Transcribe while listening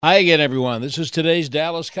Hi again, everyone. This is today's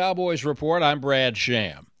Dallas Cowboys report. I'm Brad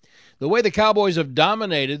Sham. The way the Cowboys have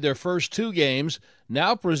dominated their first two games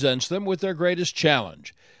now presents them with their greatest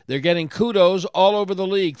challenge. They're getting kudos all over the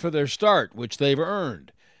league for their start, which they've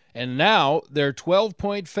earned. And now they're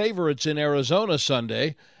 12-point favorites in Arizona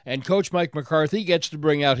Sunday, and Coach Mike McCarthy gets to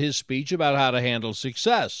bring out his speech about how to handle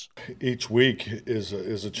success. Each week is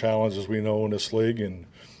a challenge, as we know, in this league, and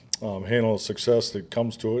handling success that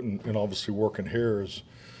comes to it, and obviously working here is,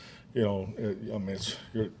 you're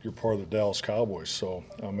part of the Dallas Cowboys, so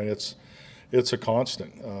it's a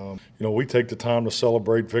constant. We take the time to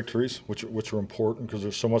celebrate victories, which are important because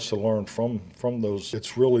there's so much to learn from those.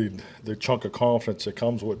 It's really the chunk of confidence that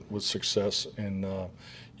comes with success, and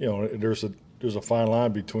there's a fine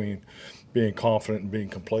line between being confident and being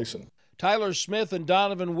complacent. Tyler Smith and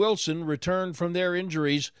Donovan Wilson returned from their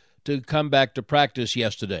injuries to come back to practice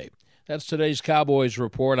yesterday. That's today's Cowboys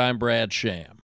report. I'm Brad Sham.